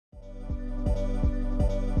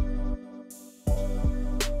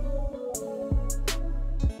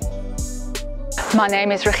My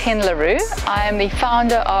name is Regine Le Roux. I am the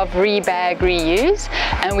founder of Reuse,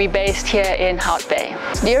 and we're based here in Hout Bay.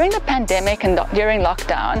 During the pandemic and during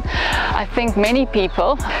lockdown, I think many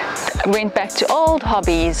people went back to old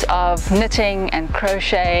hobbies of knitting and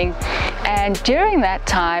crocheting, and during that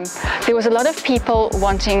time there was a lot of people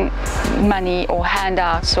wanting money or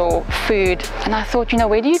handouts or food, and I thought,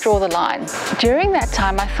 where do you draw the line? During that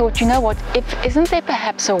time I thought, what, isn't there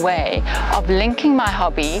perhaps a way of linking my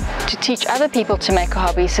hobby to teach other people to make a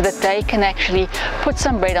hobby so that they can actually put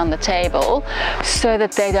some bread on the table, so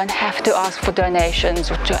that they don't have to ask for donations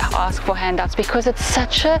or to ask for handouts, because it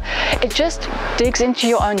just digs into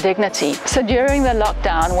your own dignity. So during the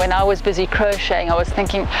lockdown, when I was busy crocheting, I was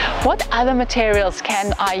thinking, what other materials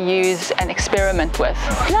can I use and experiment with?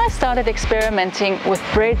 And I started experimenting with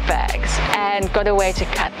bread bags and got a way to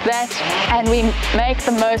cut that, and we make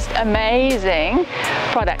the most amazing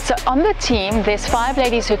products. So on the team there's 5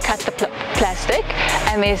 ladies who cut the plastic,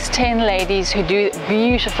 and there's 10 ladies who do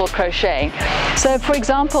beautiful crocheting. So for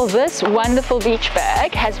example, this wonderful beach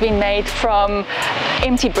bag has been made from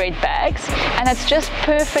empty bread bags, and it's just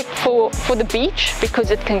perfect for the beach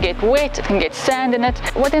because it can get wet, it can get sand in it.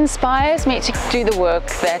 What inspires me to do the work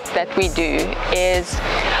that we do is,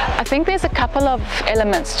 I think there's a couple of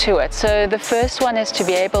elements to it. So the first one is to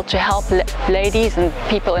be able to help ladies and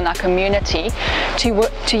people in our community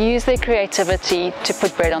to use their creativity to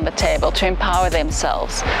put bread on the table, to empower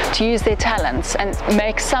themselves, to use their talents and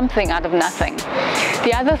make something out of nothing.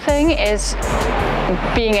 The other thing is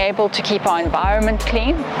being able to keep our environment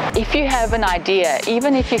clean. If you have an idea,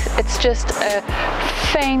 even if it's just a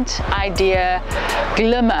faint idea,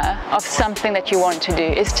 glimmer of something that you want to do,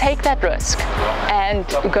 is take that risk and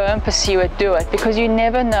go and pursue it, do it, because you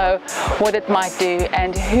never know what it might do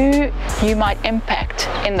and who you might impact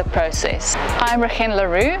in the process. I'm Regine Le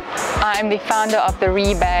Roux. I'm the founder of the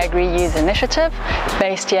Reuse initiative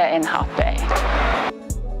based here in Hout Bay.